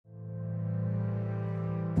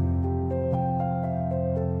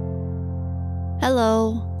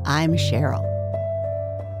Hello, I'm Cheryl,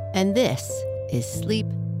 and this is Sleep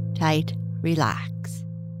Tight, Relax,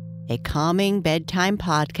 a calming bedtime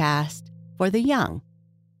podcast for the young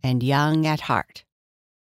and young at heart.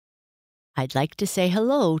 I'd like to say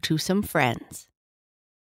hello to some friends.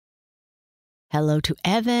 Hello to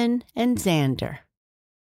Evan and Xander.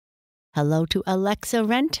 Hello to Alexa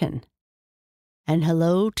Renton. And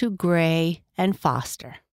hello to Gray and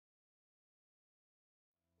Foster.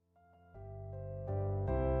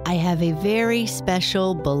 I have a very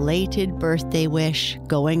special belated birthday wish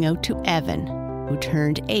going out to Evan, who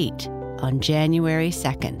turned 8 on January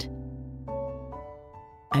 2nd.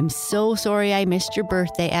 I'm so sorry I missed your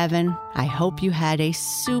birthday, Evan. I hope you had a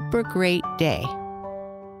super great day.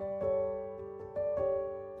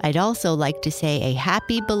 I'd also like to say a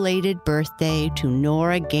happy belated birthday to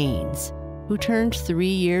Nora Gaines, who turned 3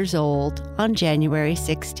 years old on January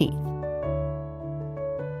 16th.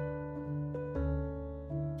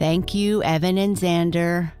 Thank you, Evan and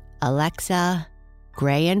Xander, Alexa,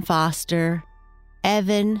 Gray and Foster,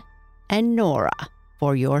 Evan, and Nora,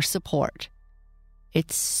 for your support.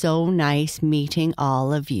 It's so nice meeting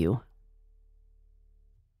all of you.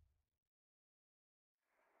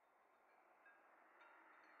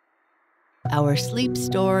 Our sleep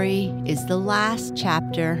story is the last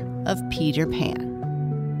chapter of Peter Pan.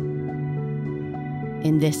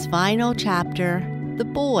 In this final chapter, the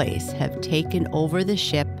boys have taken over the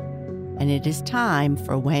ship, and it is time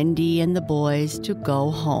for Wendy and the boys to go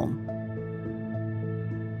home.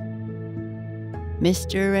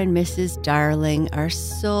 Mr. and Mrs. Darling are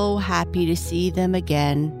so happy to see them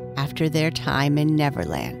again after their time in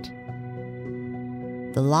Neverland.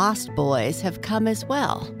 The Lost Boys have come as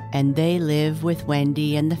well, and they live with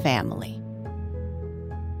Wendy and the family.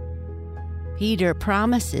 Peter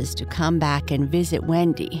promises to come back and visit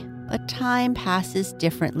Wendy, but time passes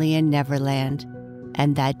differently in Neverland,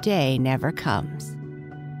 and that day never comes.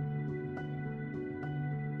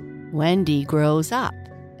 Wendy grows up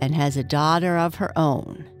and has a daughter of her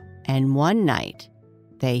own, and one night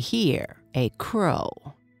they hear a crow.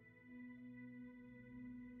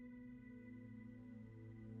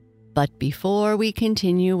 But before we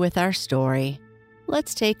continue with our story,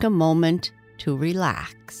 let's take a moment to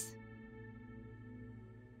relax.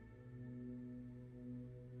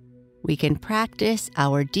 We can practice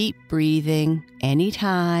our deep breathing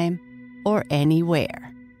anytime or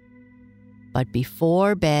anywhere. But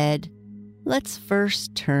before bed, let's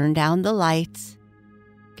first turn down the lights,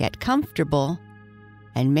 get comfortable,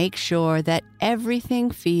 and make sure that everything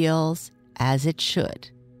feels as it should.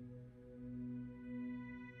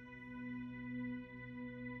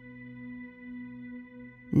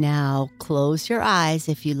 Now close your eyes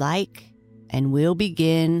if you like, and we'll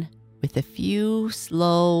begin with a few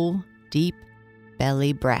slow, deep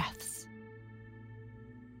belly breaths.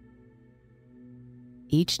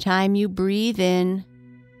 Each time you breathe in,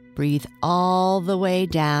 breathe all the way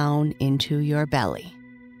down into your belly.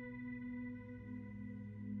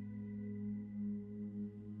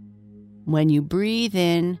 When you breathe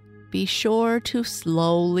in, be sure to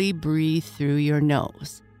slowly breathe through your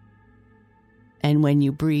nose. And when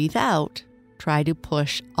you breathe out, try to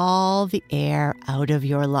push all the air out of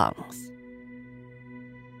your lungs.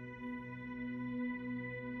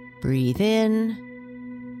 Breathe in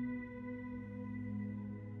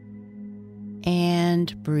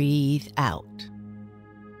and breathe out.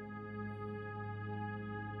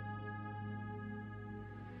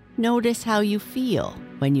 Notice how you feel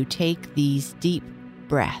when you take these deep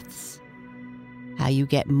breaths, how you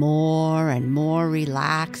get more and more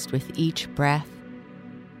relaxed with each breath,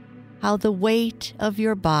 how the weight of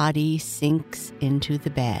your body sinks into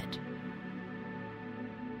the bed.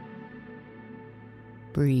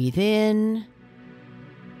 Breathe in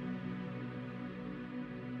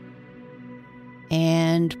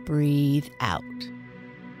and breathe out.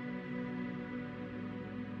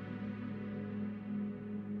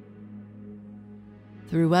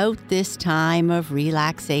 Throughout this time of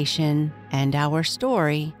relaxation and our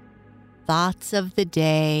story, thoughts of the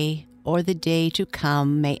day or the day to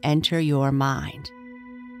come may enter your mind.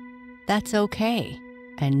 That's okay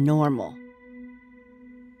and normal.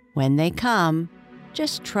 When they come,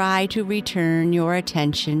 just try to return your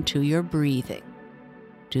attention to your breathing,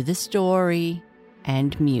 to the story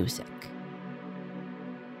and music.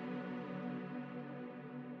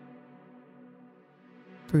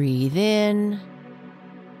 Breathe in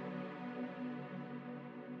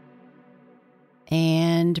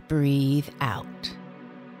and breathe out.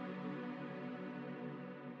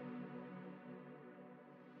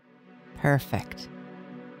 Perfect.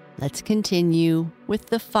 Let's continue with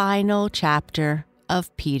the final chapter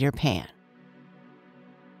of Peter Pan.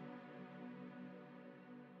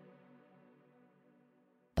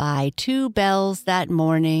 By 2 bells that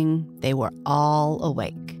morning, they were all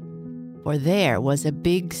awake, for there was a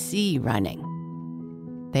big sea running.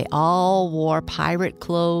 They all wore pirate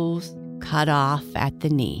clothes, cut off at the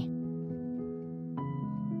knee.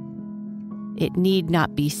 It need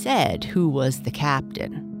not be said who was the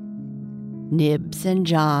captain. Nibs and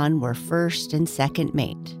John were first and second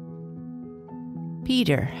mate.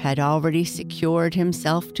 Peter had already secured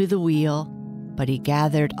himself to the wheel, but he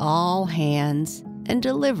gathered all hands and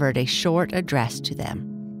delivered a short address to them.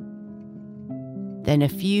 Then a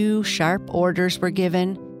few sharp orders were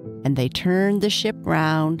given, and they turned the ship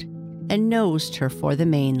round and nosed her for the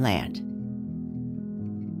mainland.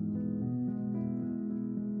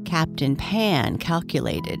 Captain Pan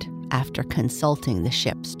calculated, after consulting the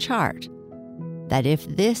ship's chart, that if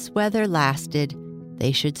this weather lasted,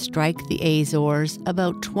 they should strike the Azores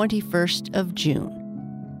about 21st of June,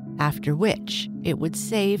 after which it would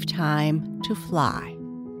save time to fly.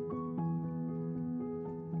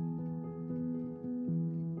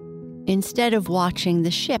 Instead of watching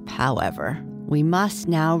the ship, however, we must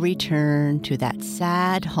now return to that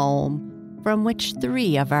sad home from which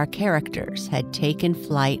 3 of our characters had taken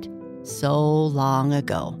flight so long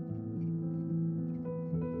ago.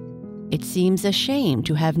 It seems a shame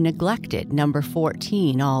to have neglected number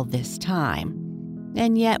 14 all this time,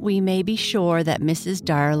 and yet we may be sure that Mrs.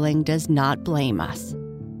 Darling does not blame us.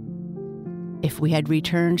 If we had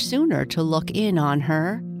returned sooner to look in on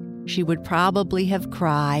her, she would probably have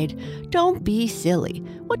cried, "Don't be silly.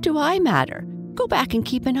 What do I matter? Go back and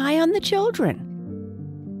keep an eye on the children."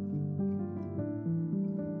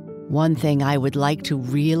 One thing I would like to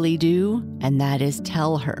really do, and that is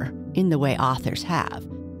tell her, in the way authors have,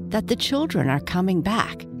 that the children are coming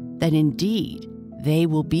back, that indeed they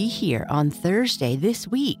will be here on Thursday this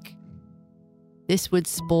week. This would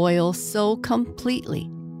spoil so completely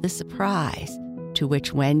the surprise to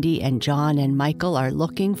which Wendy and John and Michael are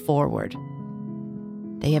looking forward.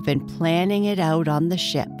 They have been planning it out on the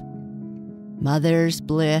ship. Mother's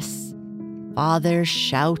bliss, father's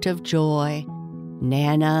shout of joy,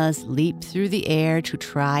 Nana's leap through the air to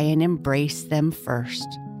try and embrace them first.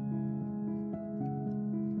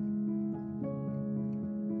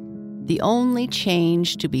 The only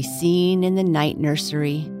change to be seen in the night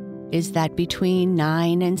nursery is that between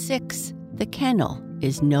 9 and 6, the kennel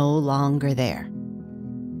is no longer there.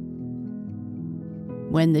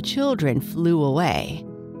 When the children flew away,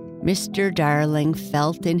 Mr. Darling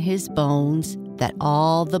felt in his bones that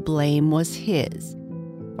all the blame was his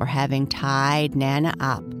for having tied Nana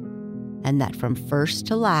up, and that from first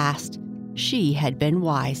to last she had been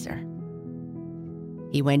wiser.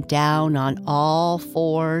 He went down on all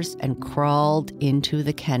 4s and crawled into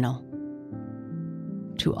the kennel.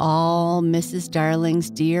 To all Mrs. Darling's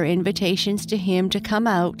dear invitations to him to come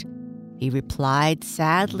out, he replied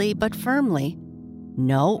sadly but firmly,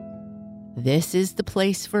 "No, this is the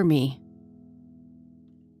place for me."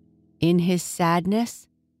 In his sadness,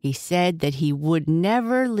 he said that he would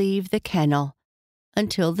never leave the kennel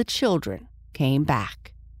until the children came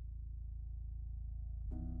back.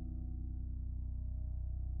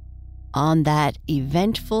 On that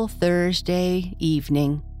eventful Thursday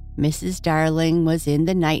evening, Mrs. Darling was in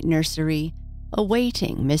the night nursery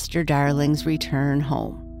awaiting Mr. Darling's return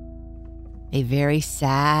home. A very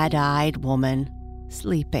sad-eyed woman,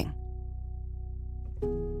 sleeping.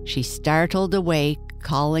 She startled awake,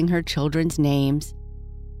 calling her children's names,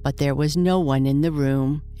 but there was no one in the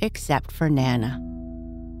room except for Nana.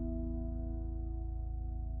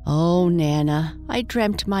 "Oh, Nana, I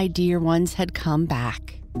dreamt my dear ones had come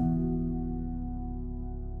back."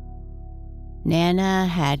 Nana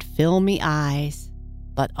had filmy eyes,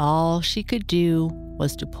 but all she could do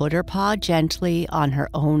was to put her paw gently on her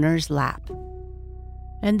owner's lap.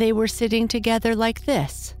 And they were sitting together like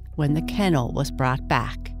this when the kennel was brought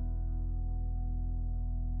back.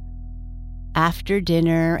 After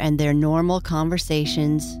dinner and their normal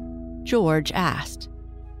conversations, George asked,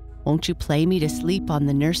 "Won't you play me to sleep on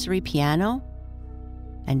the nursery piano?"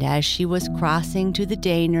 And as she was crossing to the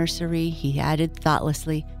day nursery, he added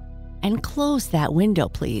thoughtlessly, "And close that window,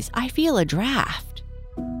 please. I feel a draft."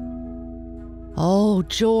 "Oh,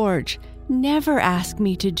 George, never ask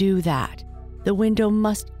me to do that. The window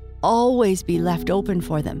must always be left open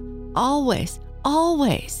for them. Always,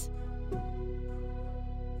 always."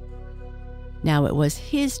 Now it was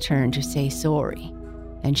his turn to say sorry,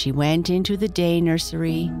 and she went into the day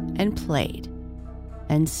nursery and played.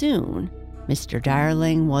 And soon, Mr.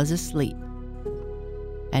 Darling was asleep.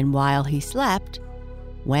 And while he slept,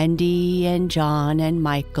 Wendy and John and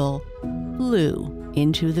Michael flew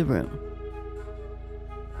into the room.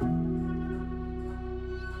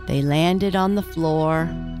 They landed on the floor,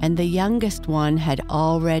 and the youngest one had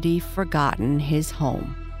already forgotten his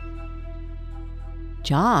home.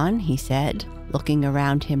 "John," he said, looking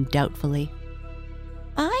around him doubtfully,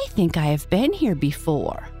 "I think I have been here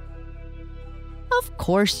before." "Of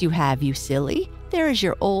course you have, you silly. There is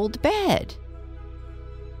your old bed."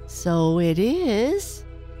 "So it is,"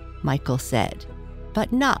 Michael said,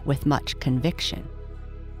 but not with much conviction.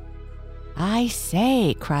 "I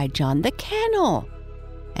say," cried John, "the kennel!"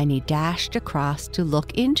 And he dashed across to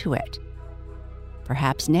look into it.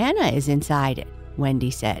 "Perhaps Nana is inside it," Wendy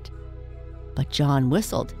said. But John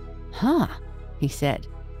whistled. "Huh," he said.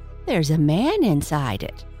 "There's a man inside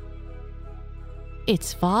it."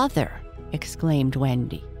 "It's Father," exclaimed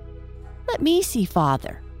Wendy. "Let me see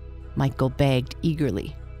Father," Michael begged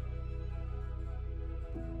eagerly.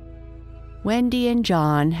 Wendy and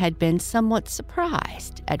John had been somewhat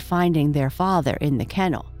surprised at finding their father in the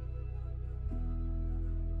kennel.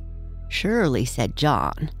 "Surely," said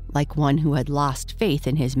John, like one who had lost faith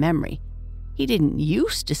in his memory, "he didn't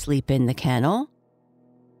used to sleep in the kennel."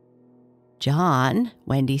 "John,"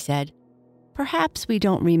 Wendy said, "perhaps we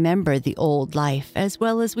don't remember the old life as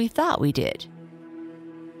well as we thought we did."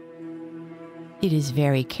 "It is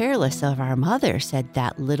very careless of our mother," said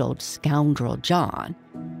that little scoundrel John,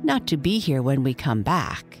 "not to be here when we come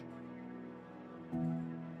back."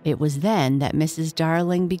 It was then that Mrs.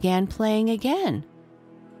 Darling began playing again.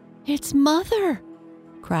 "It's Mother!"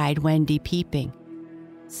 cried Wendy, peeping.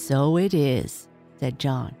 "So it is," said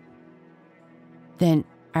John. "Then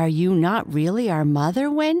are you not really our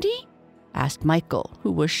mother, Wendy?" asked Michael,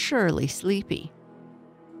 who was surely sleepy.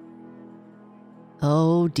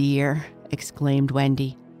 "Oh dear," exclaimed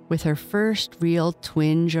Wendy, with her first real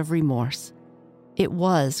twinge of remorse. "It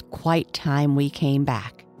was quite time we came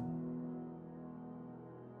back."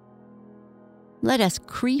 "Let us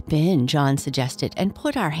creep in," John suggested, "and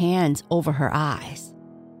put our hands over her eyes."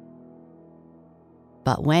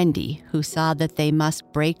 But Wendy, who saw that they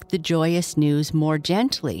must break the joyous news more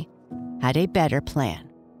gently, had a better plan.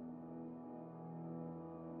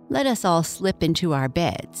 "Let us all slip into our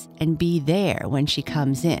beds and be there when she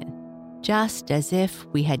comes in, just as if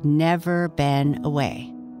we had never been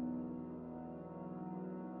away."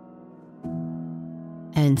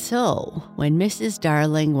 And so, when Mrs.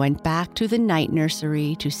 Darling went back to the night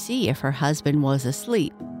nursery to see if her husband was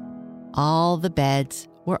asleep, all the beds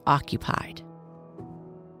were occupied.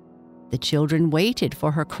 The children waited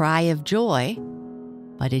for her cry of joy,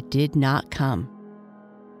 but it did not come.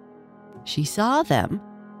 She saw them,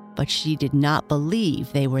 but she did not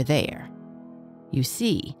believe they were there. You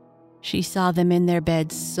see, she saw them in their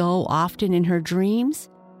beds so often in her dreams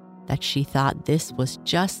that she thought this was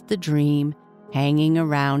just the dream hanging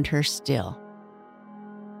around her still.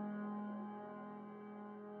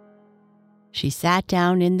 She sat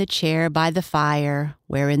down in the chair by the fire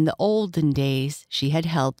where in the olden days she had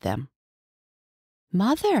held them.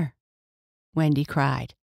 "Mother!" Wendy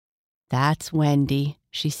cried. "That's Wendy,"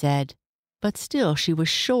 she said, but still she was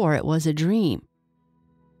sure it was a dream.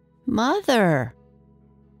 "Mother!"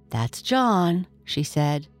 "That's John," she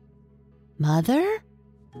said. "Mother?"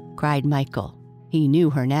 cried Michael. He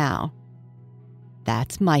knew her now.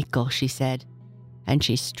 "That's Michael," she said, and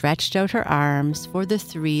she stretched out her arms for the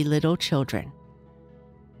three little children.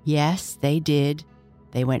 Yes, they did.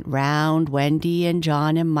 They went round Wendy and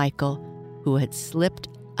John and Michael, who had slipped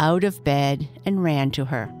out of bed, and ran to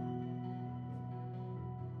her.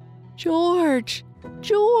 "George!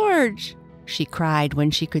 George!" she cried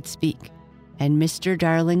when she could speak, and Mr.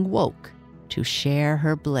 Darling woke to share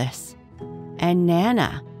her bliss, and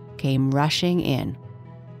Nana came rushing in.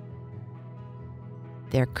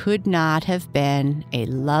 There could not have been a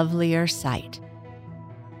lovelier sight,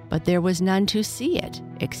 but there was none to see it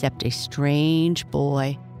except a strange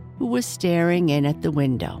boy who was staring in at the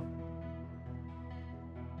window.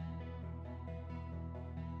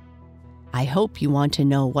 I hope you want to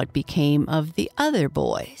know what became of the other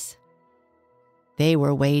boys. They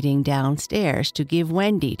were waiting downstairs to give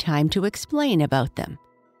Wendy time to explain about them,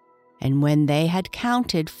 and when they had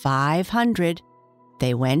counted 500,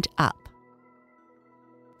 they went up.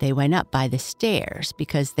 They went up by the stairs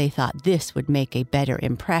because they thought this would make a better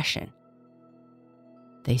impression.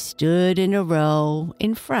 They stood in a row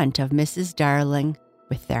in front of Mrs. Darling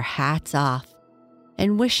with their hats off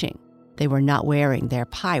and wishing they were not wearing their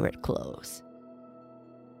pirate clothes.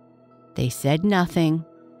 They said nothing,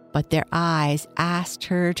 but their eyes asked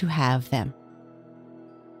her to have them.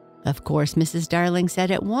 Of course, Mrs. Darling said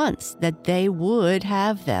at once that they would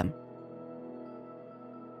have them.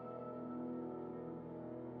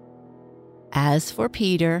 As for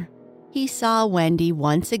Peter, he saw Wendy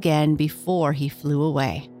once again before he flew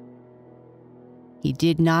away, He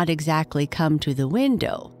did not exactly come to the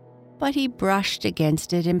window, but he brushed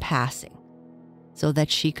against it in passing, so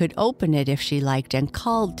that she could open it if she liked and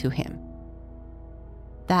called to him.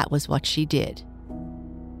 That was what she did.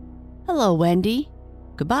 "Hello, Wendy.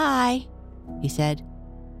 Goodbye," he said.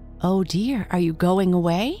 "Oh dear, are you going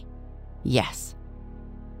away?" "Yes."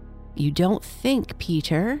 "You don't think,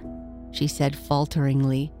 Peter," she said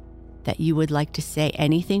falteringly, "that you would like to say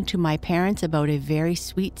anything to my parents about a very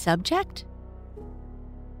sweet subject?"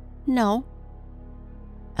 "No."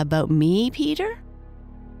 "About me, Peter?"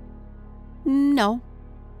 "No."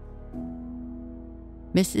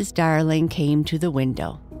 Mrs. Darling came to the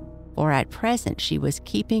window, for at present she was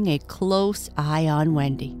keeping a close eye on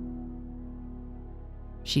Wendy.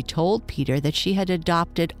 She told Peter that she had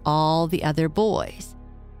adopted all the other boys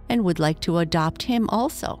and would like to adopt him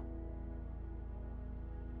also.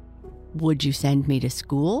 "Would you send me to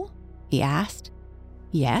school?" he asked.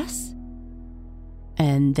 "Yes."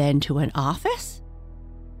 "And then to an office?"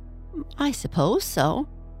 "I suppose so."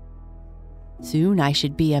 "Soon I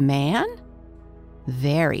should be a man?"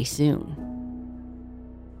 "Very soon."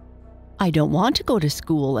 "I don't want to go to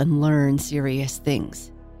school and learn serious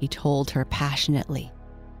things," he told her passionately.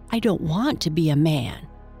 "I don't want to be a man.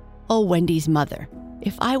 Oh, Wendy's mother,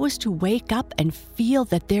 if I was to wake up and feel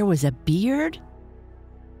that there was a beard—"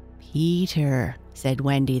 "Peter," said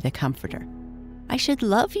Wendy the comforter, "I should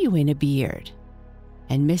love you in a beard."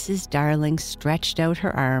 And Mrs. Darling stretched out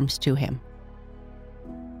her arms to him.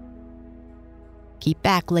 "Keep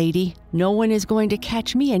back, lady. No one is going to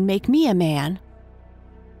catch me and make me a man."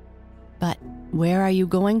 "But where are you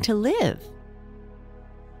going to live?"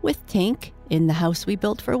 "With Tink, in the house we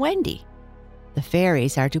built for Wendy. The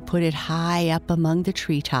fairies are to put it high up among the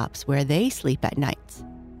treetops where they sleep at nights."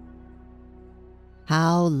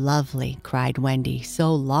 "How lovely," cried Wendy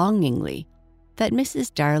so longingly that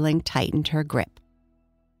Mrs. Darling tightened her grip.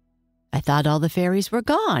 "I thought all the fairies were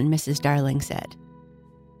gone," Mrs. Darling said.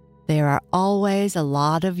 "There are always a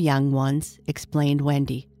lot of young ones," explained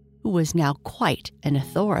Wendy, who was now quite an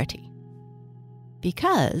authority.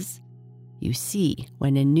 "Because, you see,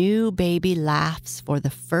 when a new baby laughs for the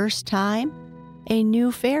first time, a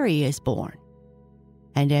new fairy is born.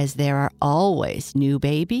 And as there are always new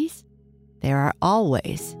babies, there are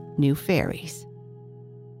always new fairies.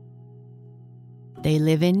 They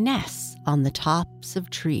live in nests on the tops of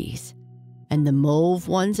trees, and the mauve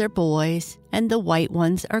ones are boys and the white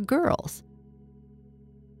ones are girls."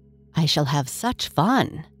 "I shall have such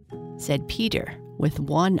fun," said Peter, with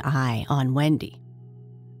one eye on Wendy.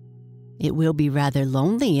 "It will be rather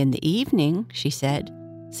lonely in the evening," she said,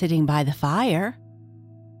 "sitting by the fire."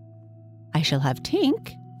 "I shall have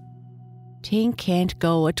Tink." "Tink can't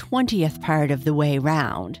go a 20th part of the way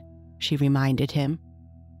round," she reminded him.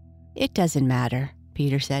 "It doesn't matter,"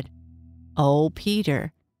 Peter said. "Oh,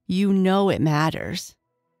 Peter, you know it matters."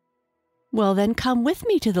 "Well, then come with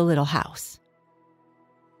me to the little house."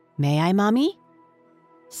 "May I, Mommy?"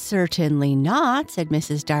 "Certainly not," said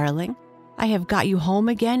Mrs. Darling. "I have got you home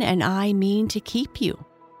again, and I mean to keep you."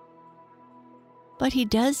 "But he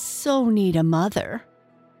does so need a mother,"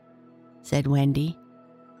 said Wendy.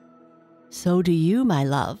 "So do you, my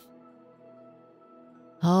love."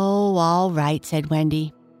 "Oh, all right," said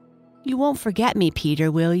Wendy. "You won't forget me, Peter,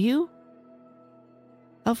 will you?"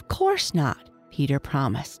 "Of course not," Peter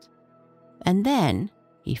promised. And then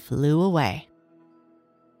he flew away.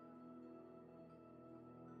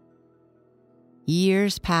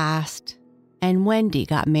 Years passed, and Wendy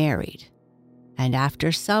got married, and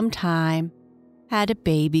after some time had a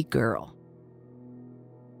baby girl.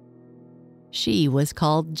 She was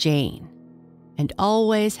called Jane, and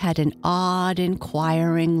always had an odd,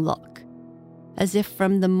 inquiring look, as if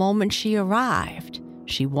from the moment she arrived,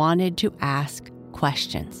 she wanted to ask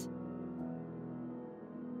questions.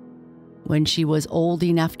 When she was old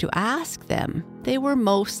enough to ask them, they were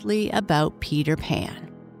mostly about Peter Pan.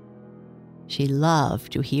 She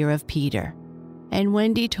loved to hear of Peter, and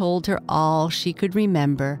Wendy told her all she could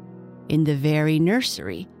remember in the very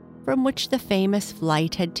nursery from which the famous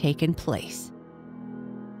flight had taken place.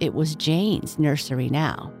 It was Jane's nursery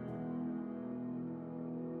now.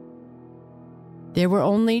 There were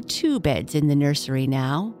only 2 beds in the nursery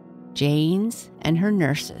now, Jane's and her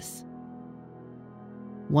nurse's.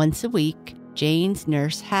 Once a week, Jane's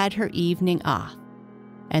nurse had her evening off,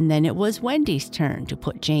 and then it was Wendy's turn to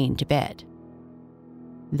put Jane to bed.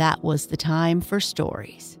 That was the time for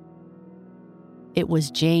stories. It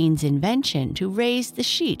was Jane's invention to raise the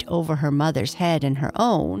sheet over her mother's head and her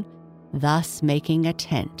own, thus making a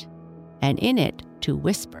tent, and in it to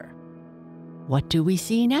whisper, "What do we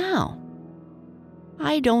see now?"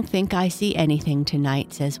 "I don't think I see anything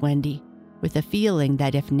tonight," says Wendy. with a feeling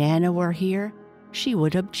that if Nana were here, she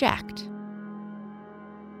would object.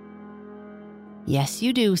 "Yes,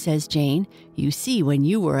 you do," says Jane. "You see, when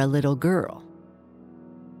you were a little girl."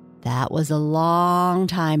 "That was a long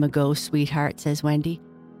time ago, sweetheart," says Wendy.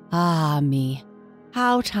 "Ah, me,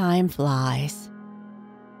 how time flies."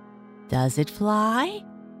 "Does it fly?"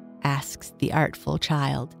 asks the artful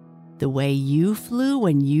child. "The way you flew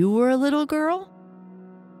when you were a little girl?"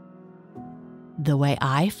 "The way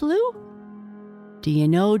I flew? Do you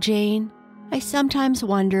know, Jane, I sometimes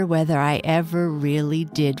wonder whether I ever really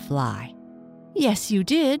did fly." "Yes, you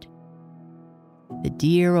did." "The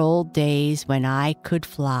dear old days when I could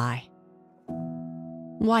fly."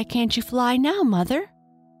 "Why can't you fly now, Mother?"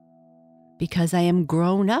 "Because I am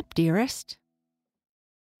grown up, dearest."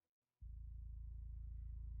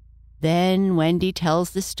 Then Wendy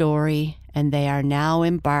tells the story, and they are now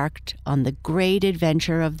embarked on the great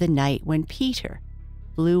adventure of the night when Peter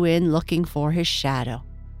flew in looking for his shadow.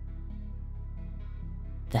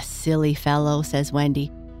 "The silly fellow," says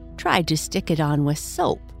Wendy, "tried to stick it on with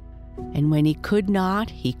soap, and when he could not,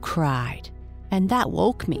 he cried, and that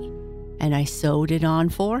woke me, and I sewed it on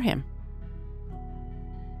for him."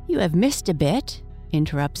 "You have missed a bit,"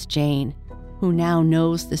 interrupts Jane, who now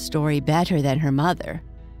knows the story better than her mother.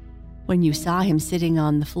 "When you saw him sitting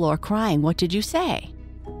on the floor crying, what did you say?"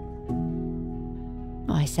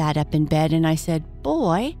 "I sat up in bed and I said,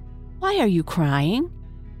 'Boy, why are you crying?'"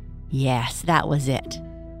 "Yes, that was it,"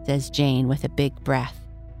 says Jane with a big breath.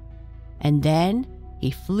 "And then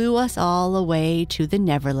he flew us all away to the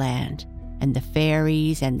Neverland, and the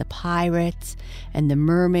fairies and the pirates and the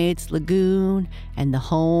mermaid's lagoon and the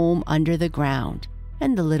home under the ground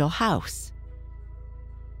and the little house."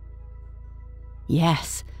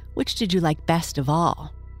 "Yes, which did you like best of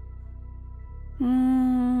all?"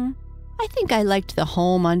 I think I liked the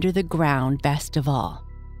home under the ground best of all."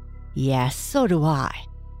 "Yes, so do I.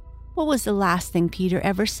 What was the last thing Peter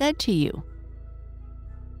ever said to you?"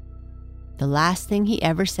 "The last thing he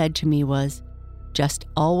ever said to me was, 'Just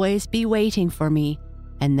always be waiting for me,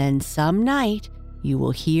 and then some night you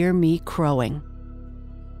will hear me crowing.'"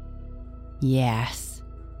 "Yes."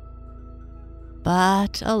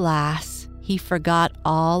 "But alas, he forgot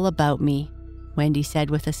all about me," Wendy said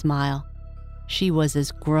with a smile. She was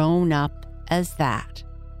as grown up as that.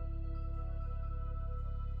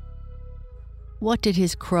 "What did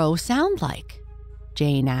his crow sound like?"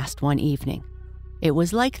 Jane asked one evening. "It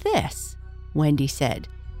was like this," Wendy said,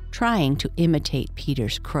 trying to imitate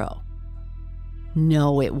Peter's crow.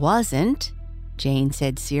 "No, it wasn't," Jane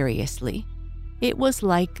said seriously. "It was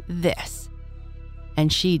like this."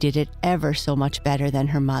 And she did it ever so much better than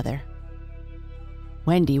her mother.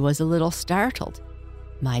 Wendy was a little startled.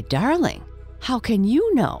 "My darling, how can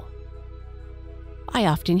you know?" "I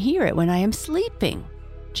often hear it when I am sleeping,"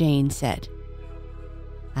 Jane said.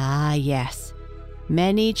 "Ah, yes.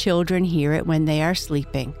 Many children hear it when they are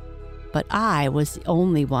sleeping, but I was the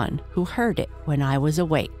only one who heard it when I was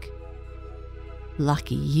awake."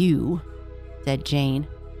 "Lucky you," said Jane.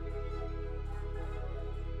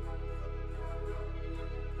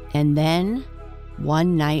 And then,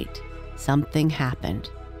 one night, something happened.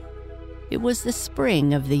 It was the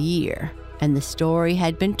spring of the year, and the story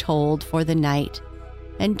had been told for the night,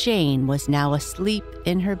 and Jane was now asleep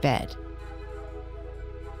in her bed.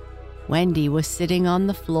 Wendy was sitting on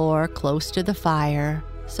the floor close to the fire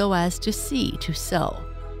so as to see to sew,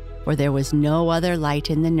 for there was no other light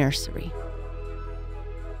in the nursery.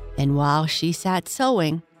 And while she sat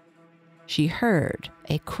sewing, she heard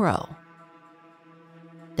a crow.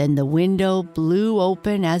 Then the window blew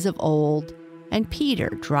open as of old, and Peter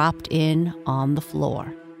dropped in on the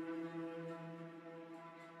floor.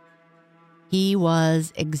 He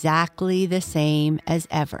was exactly the same as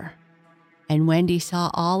ever, and Wendy saw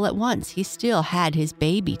all at once he still had his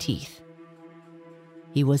baby teeth.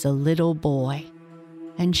 He was a little boy,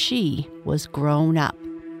 and she was grown up.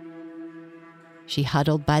 She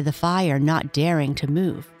huddled by the fire, not daring to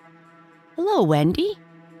move. "Hello, Wendy,"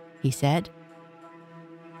 he said.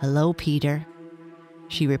 "Hello, Peter,"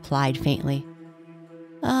 she replied faintly.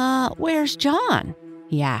 Where's John?"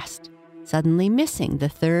 he asked, suddenly missing the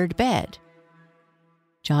third bed.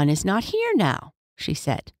 "John is not here now," she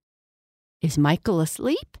said. "Is Michael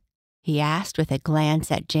asleep?" he asked with a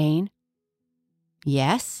glance at Jane.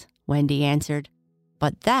 "Yes," Wendy answered,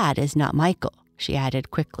 "but that is not Michael," she added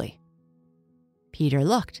quickly. Peter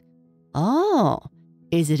looked. "Oh,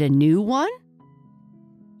 is it a new one?"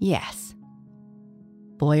 "Yes."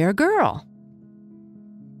 "Boy or girl?"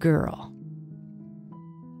 "Girl."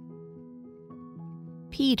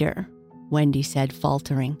 "Peter," Wendy said,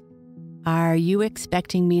 faltering, "are you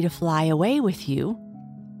expecting me to fly away with you?"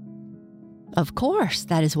 "Of course,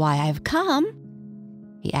 that is why I've come."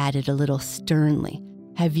 He added a little sternly,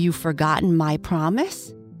 "Have you forgotten my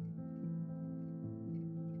promise?"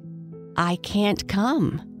 "I can't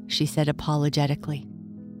come," she said apologetically.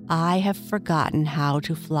 "I have forgotten how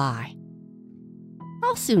to fly."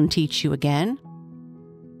 "I'll soon teach you again."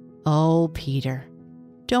 "Oh, Peter,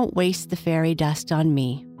 don't waste the fairy dust on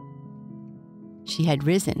me." She had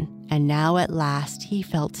risen, and now at last he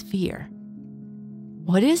felt fear.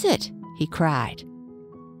 "What is it?" he cried.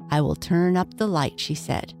 "I will turn up the light," she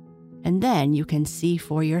said, "and then you can see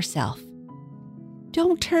for yourself."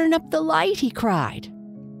 "Don't turn up the light," he cried.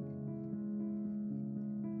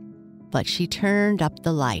 But she turned up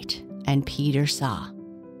the light, and Peter saw.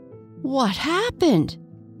 "What happened?"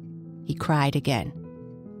 he cried again.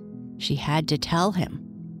 She had to tell him.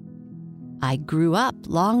 "I grew up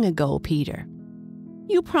long ago, Peter."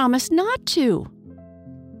 "You promised not to."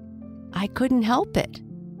 "I couldn't help it.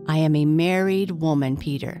 I am a married woman,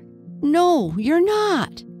 Peter." "No, you're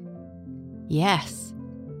not." "Yes,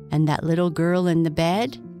 and that little girl in the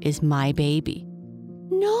bed is my baby."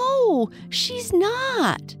 "No, she's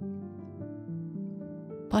not."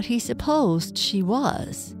 But he supposed she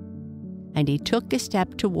was, and he took a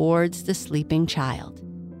step towards the sleeping child.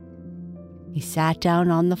 He sat down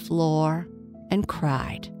on the floor and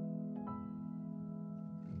cried.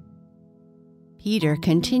 Peter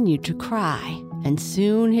continued to cry, and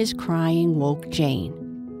soon his crying woke Jane.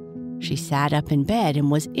 She sat up in bed and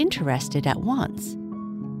was interested at once.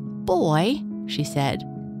 "Boy," she said,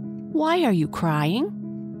 "why are you crying?"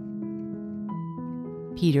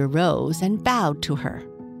 Peter rose and bowed to her.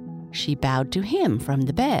 She bowed to him from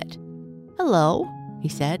the bed. "Hello," he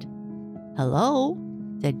said. "Hello,"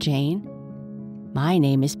 said Jane. "My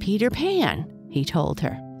name is Peter Pan," he told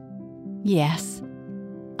her. "Yes,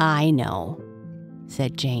 I know,"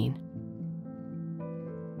 said Jane.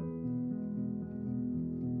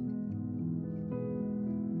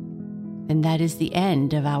 And that is the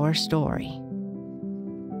end of our story.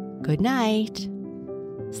 Good night.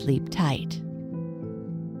 Sleep tight.